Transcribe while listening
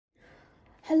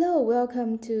Hello,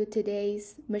 welcome to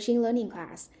today's machine learning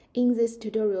class. In this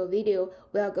tutorial video,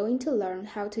 we are going to learn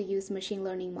how to use machine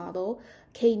learning model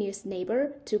K-nearest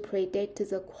neighbor to predict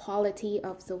the quality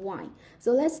of the wine.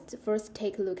 So let's first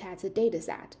take a look at the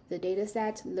dataset. The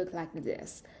dataset looks like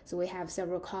this. So we have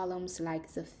several columns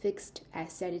like the fixed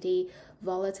acidity,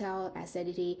 volatile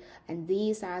acidity, and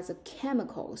these are the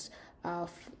chemicals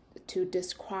to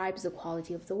describe the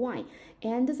quality of the wine.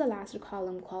 And the last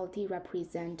column, quality,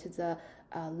 represents the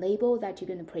label that you're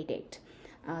going to predict.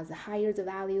 The higher the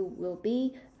value will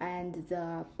be and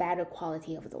the better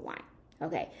quality of the wine.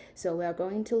 Okay, so we are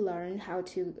going to learn how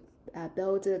to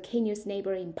build a K-nearest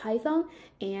neighbor in Python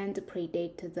and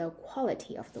predict the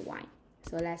quality of the wine.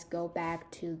 So let's go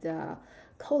back to the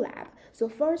Colab. So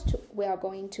first, we are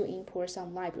going to import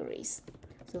some libraries.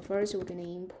 So first, we're going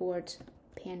to import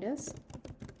pandas.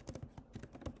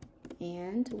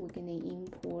 And we're going to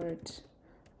import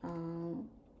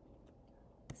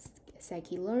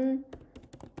scikit-learn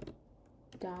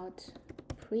dot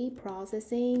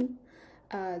pre-processing.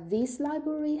 This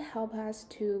library help us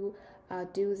to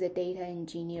do the data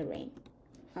engineering.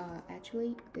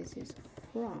 Actually, this is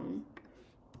from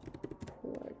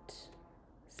port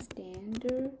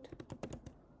standard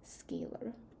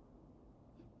scalar.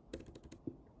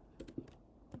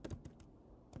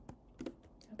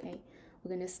 Okay, we're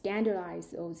going to standardize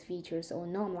those features or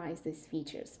normalize these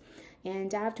features.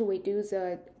 And after we do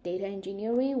the data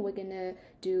engineering, we're going to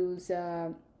do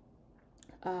the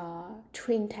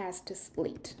train test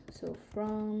split. So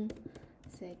from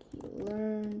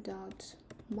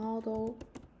scikit-learn.model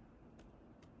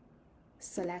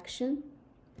selection,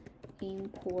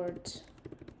 import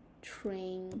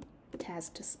train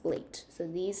test split. So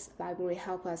these library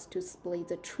help us to split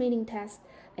the training test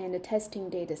and the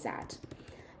testing data set.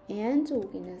 And we're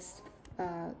going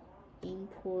to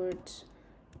import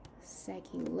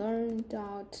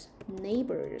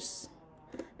scikit-learn.neighbors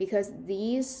because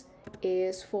these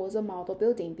is for the model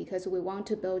building because we want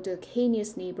to build a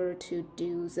K-nearest neighbor to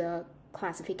do the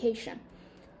classification.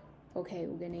 Okay,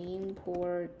 we're going to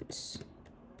import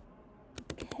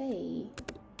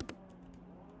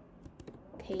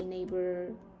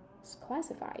K-neighbors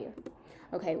classifier.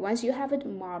 Okay, once you have a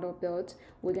model built,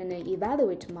 we're going to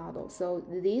evaluate the model. So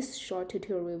this short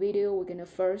tutorial video, we're going to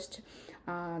first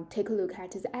take a look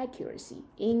at the accuracy.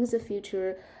 In the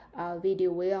future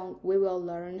video, we will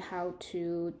learn how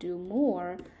to do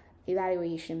more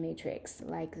evaluation metrics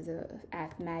like the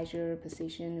F measure,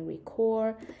 position,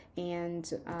 record,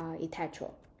 and etc.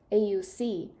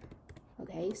 AUC.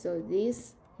 Okay, so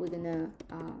this we're going to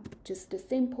just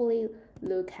simply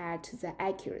look at the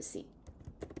accuracy.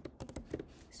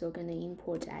 So we're going to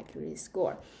import accuracy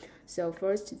score. So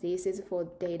first, this is for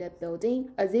data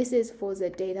building. This is for the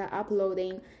data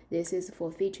uploading. This is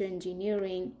for feature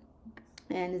engineering.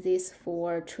 And this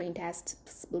for train test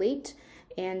split.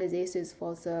 And this is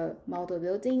for the model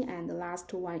building. And the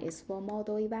last one is for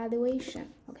model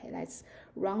evaluation. Okay, let's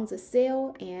run the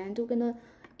cell. And we're going to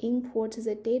import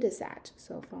the data set.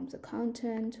 So from the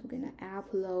content, we're going to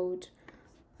upload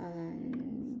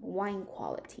wine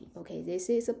quality. Okay, this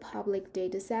is a public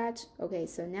data set. Okay,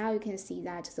 so now you can see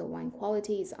that the wine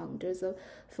quality is under the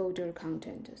folder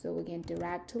content. So we can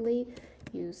directly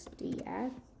use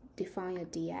df, define a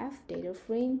df data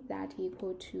frame that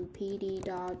equal to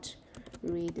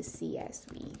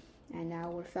pd.readcsv. And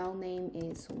our file name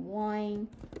is wine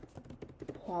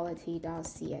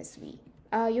quality.csv.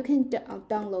 You can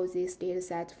download this data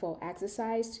set for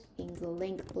exercise in the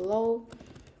link below.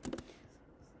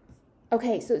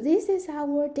 Okay, so this is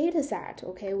our data set.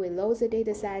 Okay, we load the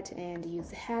data set and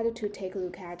use head to take a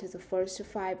look at the first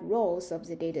 5 rows of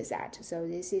the data set. So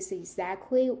this is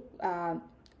exactly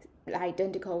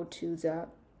identical to the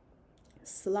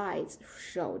slides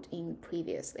showed in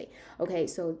previously. Okay,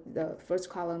 so the first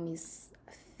column is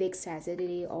fixed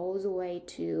acidity all the way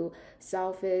to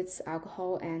sulfates,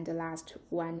 alcohol, and the last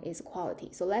one is quality.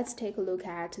 So let's take a look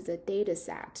at the data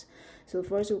set. So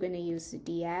first we're going to use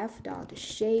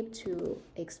df.shape to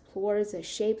explore the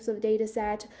shapes of data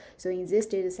set. So in this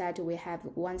data set we have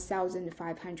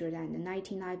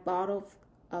 1,599 bottles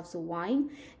of the wine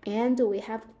and we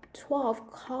have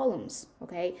 12 columns.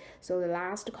 Okay, so the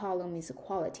last column is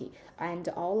quality and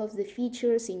all of the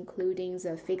features including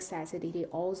the fixed acidity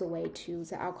all the way to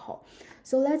the alcohol.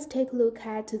 So let's take a look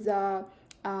at the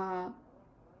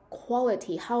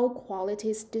quality, how quality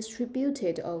is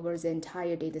distributed over the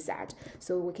entire data set.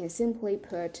 So we can simply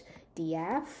put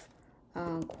df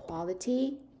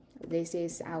quality. This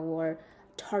is our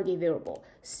target variable.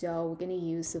 So we're going to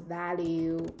use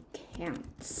value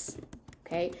counts.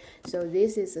 Okay, so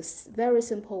this is a very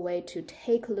simple way to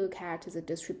take a look at the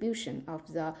distribution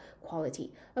of the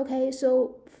quality. Okay,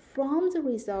 so from the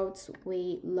results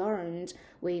we learned,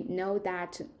 we know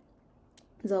that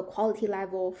the quality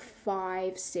level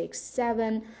 5, 6,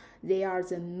 7, they are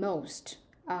the most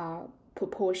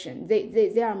proportion.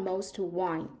 They are most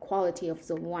wine, quality of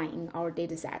the wine in our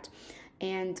data set.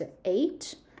 And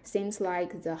 8 seems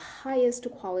like the highest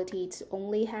quality to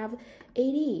only have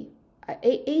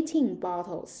 18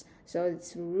 bottles. So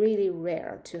it's really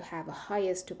rare to have a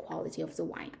highest quality of the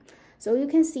wine. So you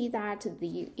can see that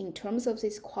in terms of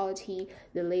this quality,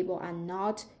 the label are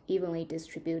not evenly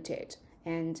distributed.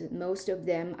 And most of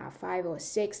them are 5 or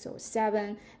 6 or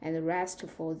 7, and the rest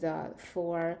for the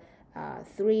 4,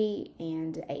 3,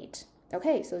 and 8.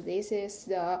 Okay, so this is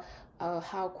the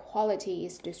how quality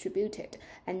is distributed.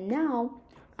 And now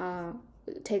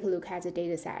take a look at the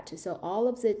data set. So all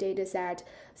of the data set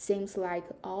seems like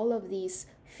all of these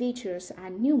features are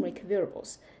numeric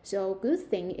variables. So good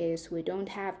thing is we don't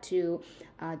have to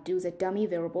do the dummy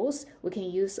variables. We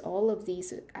can use all of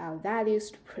these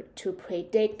values to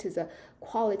predict the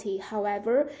quality.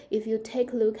 However, if you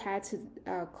take a look at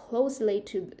closely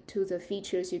to the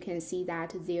features, you can see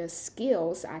that their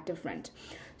scales are different.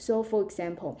 So for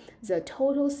example, the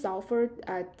total sulfur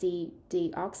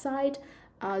dioxide,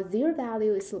 their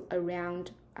value is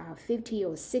around 50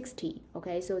 or 60,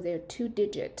 okay? So they're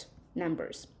 2-digit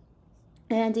numbers.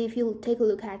 And if you take a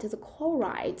look at the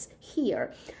chlorides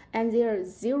here, and they're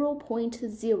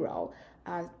 0.0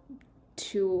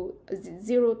 to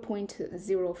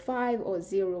 0.05 or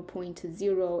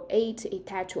 0.08,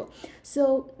 etc.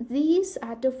 So these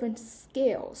are different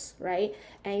scales, right?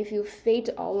 And if you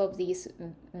feed all of these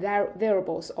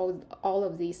variables, all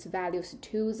of these values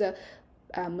to the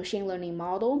machine learning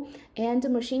model, and the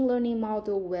machine learning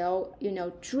model will,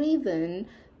 driven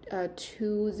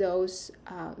to those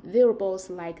variables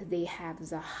like they have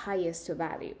the highest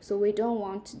value. So we don't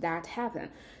want that happen.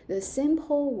 The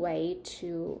simple way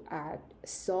to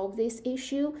solve this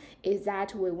issue is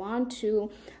that we want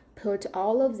to put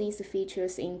all of these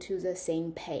features into the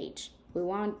same page. We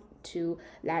want to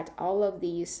let all of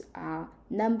these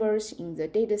numbers in the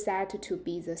data set to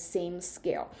be the same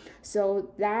scale. So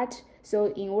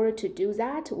in order to do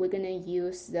that, we're going to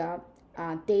use the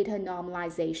data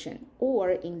normalization, or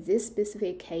in this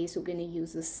specific case, we're going to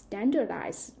use a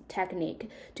standardized technique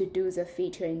to do the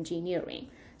feature engineering.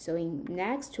 So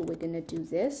next, we're going to do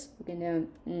this. We're going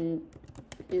to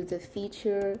do the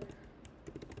feature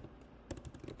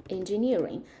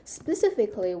engineering.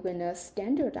 Specifically, we're going to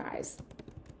standardize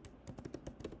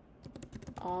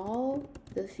all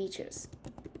the features.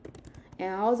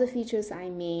 And all the features, I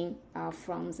mean,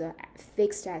 from the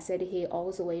fixed acidity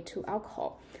all the way to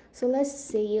alcohol. So let's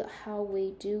see how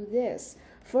we do this.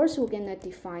 First, we're going to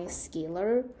define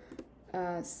scalar,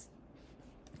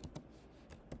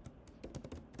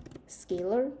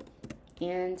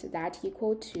 and that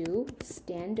equal to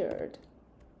standard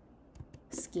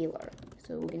scalar.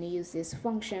 So we're going to use this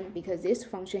function because this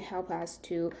function helps us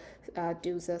to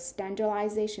do the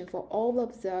standardization for all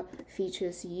of the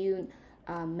features you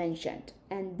mentioned.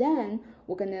 And then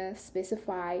we're going to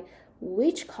specify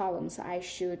which columns I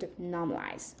should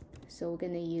normalize. So we're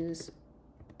going to use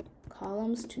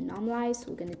columns to normalize.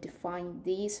 We're going to define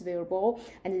this variable,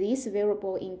 and this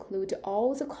variable include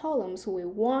all the columns we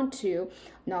want to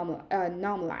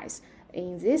normalize.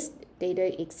 In this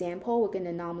data example, we're going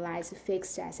to normalize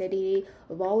fixed acidity,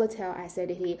 volatile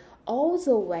acidity, all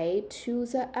the way to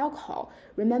the alcohol.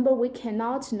 Remember, we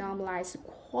cannot normalize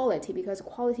quality because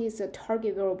quality is a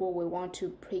target variable we want to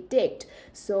predict.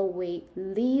 So we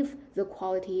leave the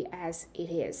quality as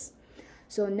it is.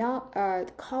 So now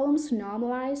columns to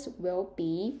normalize will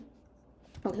be,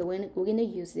 okay, we're going to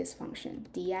use this function,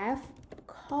 df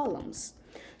columns.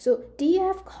 So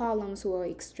df columns will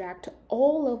extract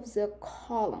all of the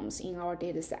columns in our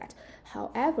data set.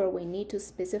 However, we need to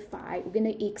specify, we're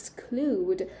going to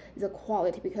exclude the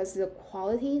quality because the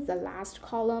quality, the last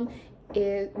column,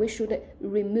 we should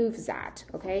remove that,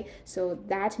 okay? So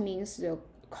that means the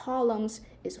columns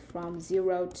is from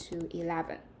 0 to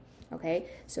 11, okay?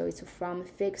 So it's from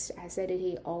fixed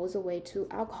acidity all the way to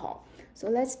alcohol. So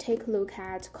let's take a look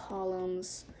at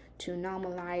columns to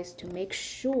normalize to make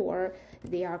sure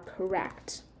they are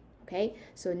correct. Okay,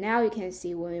 so now you can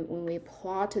see when we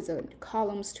plot the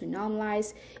columns to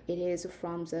normalize, it is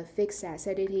from the fixed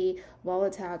acidity,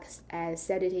 volatile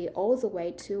acidity, all the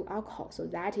way to alcohol. So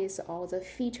that is all the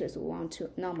features we want to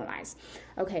normalize.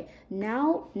 Okay,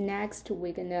 now next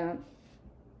we're gonna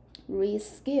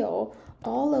rescale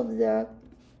all of the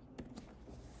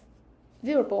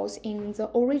variables in the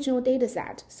original data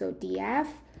set. So df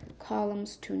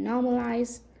columns to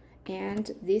normalize,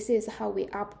 and this is how we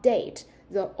update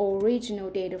the original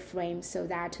data frame so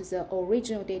that the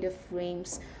original data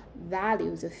frame's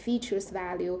value, the features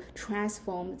value,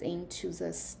 transforms into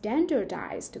the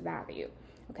standardized value.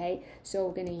 Okay, so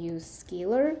we're going to use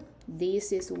scalar.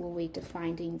 This is what we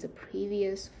defined in the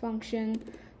previous function,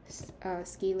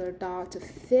 scalar dot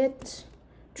fit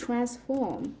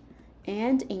transform,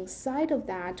 and inside of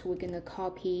that we're going to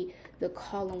copy the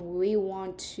column we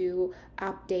want to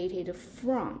update it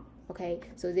from. Okay,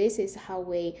 so this is how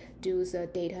we do the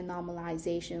data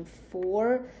normalization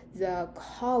for the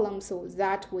column so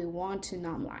that we want to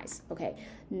normalize. Okay,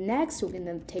 next we're going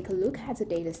to take a look at the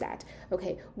data set.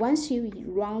 Okay, once you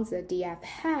run the df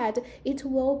head, it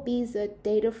will be the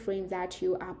data frame that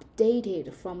you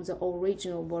updated from the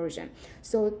original version.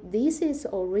 So this is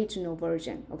original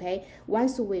version. Okay,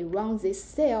 once we run this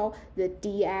cell, the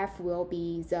df will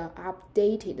be the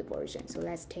updated version. So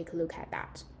let's take a look at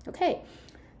that. Okay.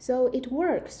 So it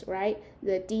works, right?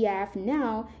 The df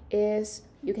now is,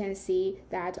 you can see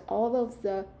that all of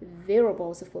the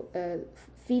variables,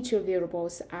 feature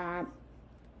variables are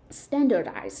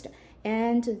standardized,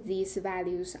 and these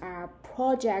values are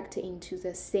projected into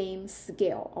the same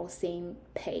scale or same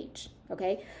page,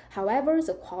 okay? However,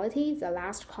 the quality, the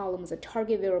last column, the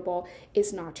target variable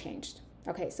is not changed.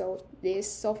 Okay, so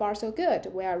this so far so good.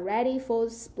 We are ready for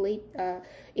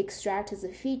extract the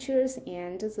features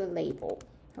and the label.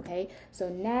 Okay, so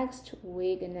next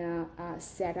we're gonna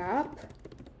set up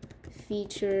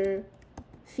features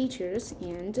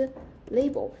and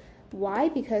label. Why?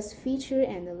 Because feature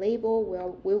and label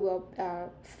we will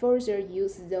further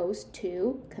use those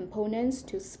two components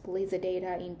to split the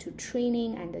data into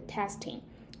training and testing.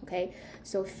 Okay,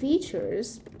 so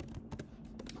features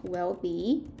will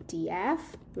be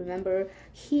df. Remember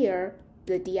here,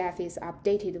 the df is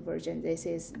updated version. This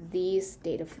is this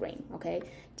data frame. Okay,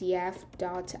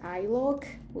 df.ilog.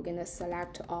 We're gonna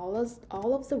select all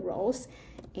of the rows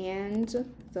and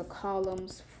the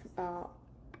columns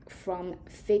from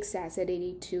fixed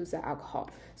acidity to the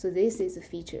alcohol. So this is the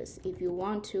features. If you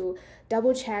want to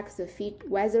double check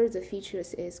whether the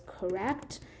features is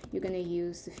correct, you're gonna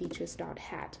use the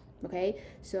features.head. Okay,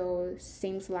 so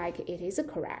seems like it is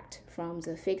correct from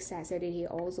the fixed acidity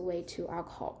all the way to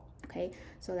alcohol. Okay,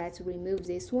 so let's remove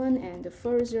this one, and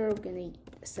further we're going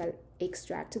to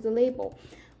extract the label.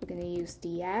 We're going to use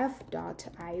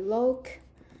df.ilog,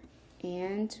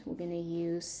 and we're going to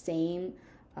use same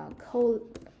colon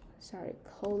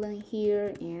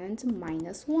here and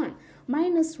 -1.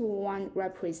 -1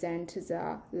 represents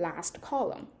the last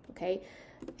column. Okay,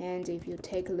 and if you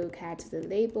take a look at the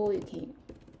label, you can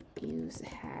use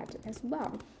head as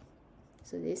well.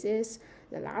 So this is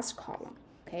the last column.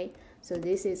 Okay, so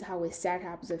this is how we set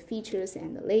up the features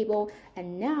and the label.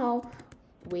 And now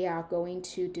we are going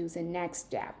to do the next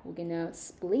step. We're gonna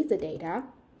split the data.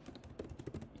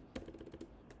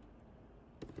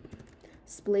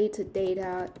 Split the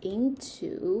data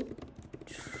into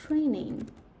training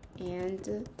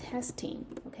and testing.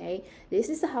 Okay, this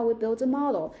is how we build a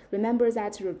model. Remember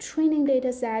that the training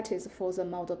data set is for the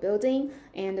model building,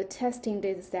 and the testing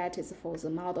data set is for the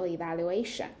model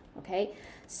evaluation. Okay,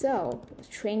 so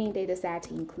training data set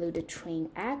include train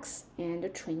X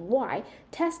and train Y.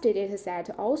 Test data set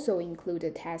also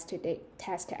include test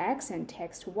X and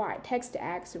test Y. Test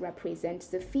X represents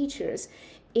the features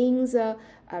in the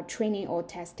training or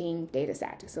testing data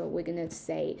set. So we're gonna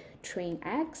say train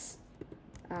X,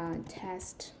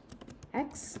 test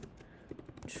X,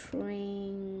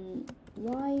 train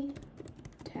Y,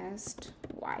 test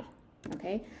Y.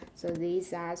 Okay, so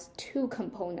these are two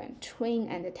components, train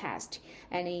and test,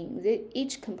 and in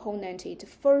each component it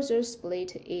further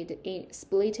split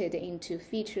it into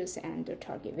features and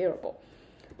target variable.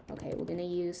 Okay, we're gonna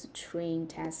use train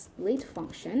test split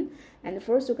function, and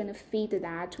first we're gonna feed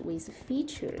that with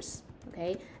features.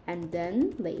 Okay, and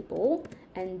then label,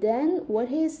 and then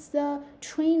what is the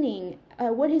training,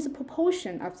 what is the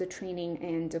proportion of the training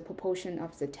and the proportion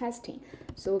of the testing.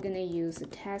 So we're going to use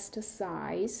test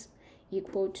size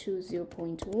equal to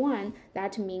 0.1.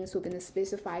 That means we're going to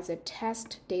specify the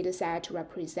test data set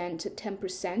represent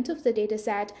 10% of the data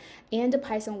set, and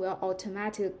Python will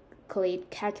automatically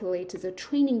calculate the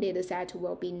training data set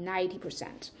will be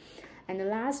 90%. And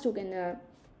last, we're going to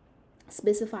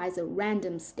specify the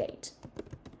random state.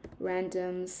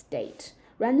 Random state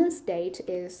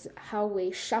is how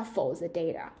we shuffle the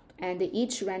data, and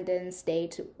each random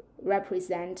state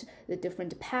represent the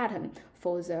different pattern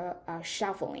for the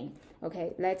shuffling.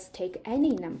 Okay, let's take any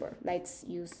number. Let's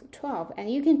use 12, and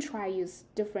you can try use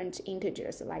different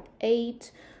integers like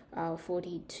 8,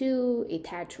 42,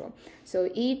 etc. So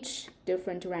each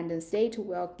different random state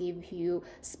will give you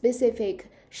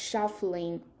specific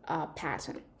shuffling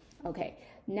pattern. Okay,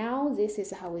 now this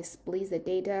is how we split the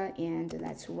data, and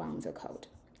let's run the code.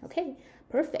 Okay,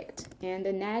 perfect. And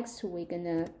next we're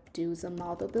gonna do the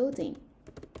model building,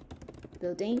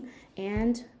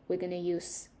 and we're gonna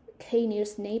use k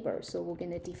nearest neighbor. So we're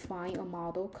gonna define a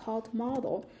model called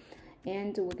model,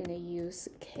 and we're gonna use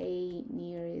k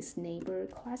nearest neighbor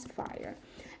classifier.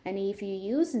 And if you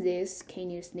use this k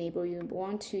nearest neighbor, you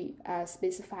want to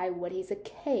specify what is a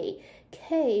k.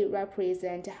 K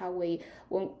represent how we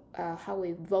do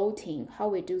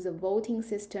the voting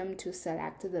system to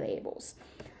select the labels.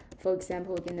 For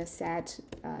example, we're gonna set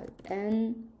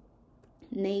n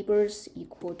neighbors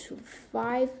equal to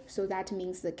 5, so that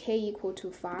means the k equal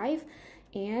to 5,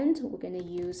 and we're going to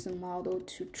use the model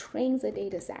to train the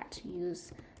data set,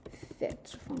 use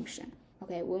fit function.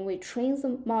 Okay, when we train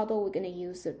the model, we're going to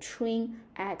use the train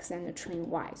x and the train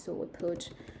y. So we put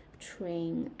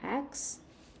train x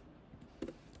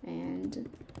and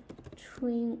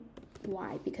train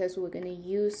y because we're going to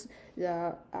use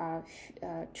the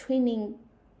training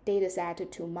data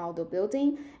set to model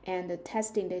building and the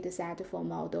testing data set for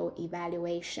model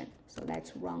evaluation. So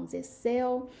let's run this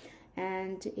cell,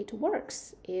 and it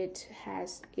works. If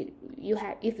you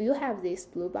have this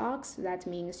blue box, that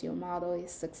means your model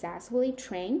is successfully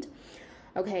trained.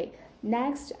 Okay,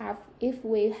 next, if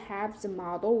we have the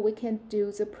model, we can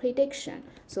do the prediction.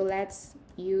 So let's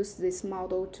use this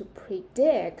model to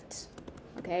predict,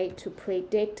 to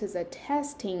predict the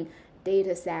testing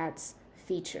data set's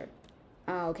feature.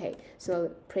 Okay,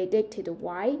 so predicted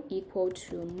y equal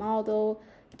to model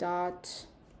dot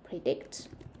predict,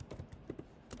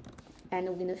 and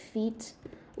we're gonna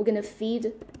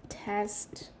feed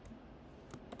test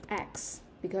x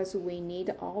because we need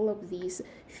all of these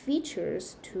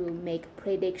features to make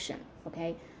prediction.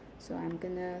 Okay, so I'm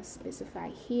gonna specify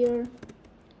here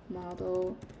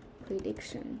model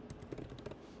prediction,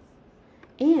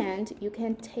 and you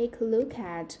can take a look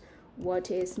at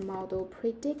what is model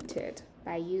predicted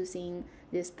by using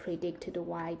this predicted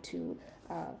y to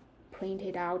print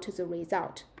it out the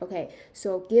result. Okay,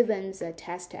 so given the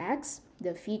test x,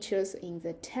 the features in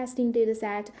the testing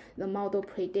dataset, the model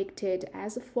predicted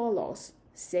as follows.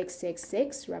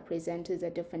 666 represents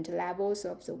the different levels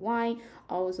of the y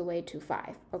all the way to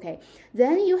 5. Okay,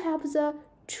 then you have the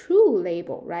true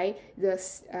label, right? The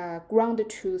ground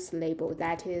truth label,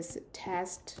 that is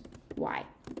test y.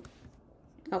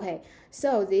 Okay,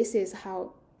 so this is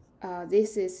how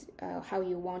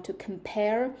you want to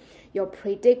compare your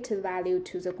predicted value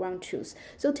to the ground truth.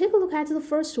 So take a look at the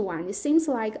first one. It seems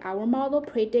like our model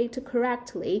predicted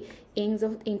correctly in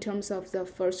terms of the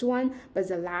first one, but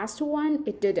the last one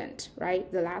it didn't, right?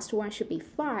 The last one should be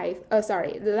 5.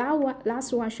 The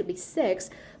last one should be 6,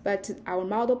 but our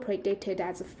model predicted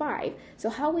as 5. So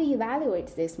how we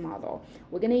evaluate this model?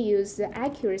 We're going to use the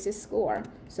accuracy score.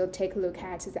 So take a look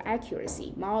at the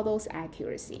accuracy, model's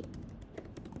accuracy.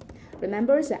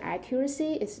 Remember, the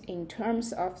accuracy is in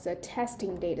terms of the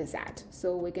testing data set.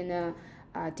 So we're gonna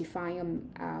define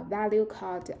a value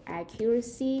called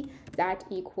accuracy that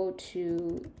equal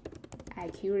to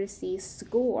accuracy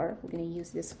score. We're gonna use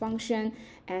this function,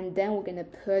 and then we're gonna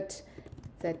put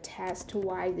the test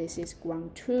y, this is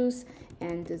ground truth,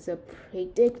 and the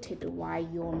predicted y,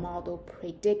 your model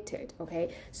predicted. Okay,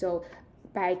 so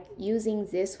by using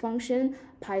this function,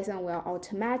 Python will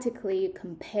automatically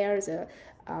compare the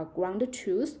ground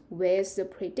truth with the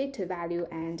predicted value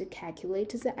and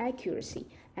calculate the accuracy.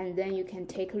 And then you can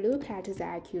take a look at the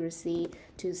accuracy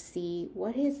to see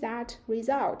what is that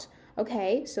result.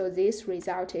 Okay, so this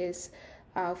result is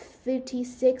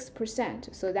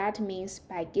 56%. So that means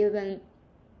by given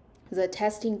the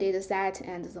testing data set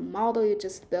and the model you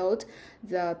just built,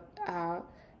 the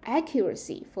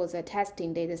accuracy for the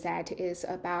testing data set is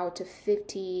about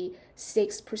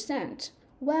 56%.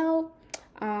 Well,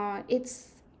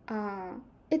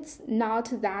 it's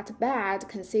not that bad,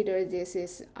 consider this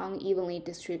is unevenly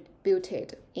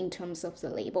distributed in terms of the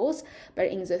labels, but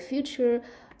in the future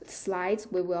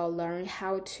slides we will learn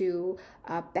how to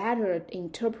better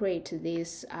interpret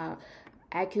this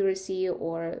accuracy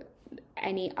or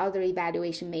any other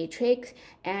evaluation matrix,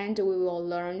 and we will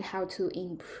learn how to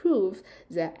improve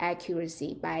the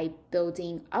accuracy by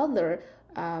building other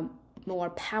more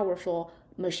powerful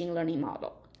machine learning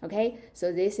model. Okay,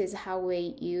 so this is how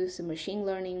we use the machine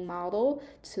learning model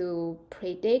to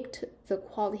predict the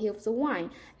quality of the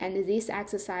wine. And this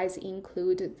exercise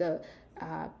include the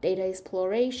data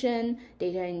exploration,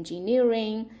 data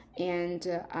engineering, and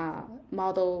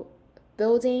model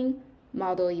building,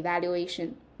 model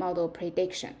evaluation, model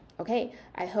prediction. Okay,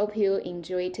 I hope you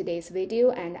enjoyed today's video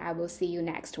and I will see you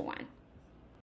next one.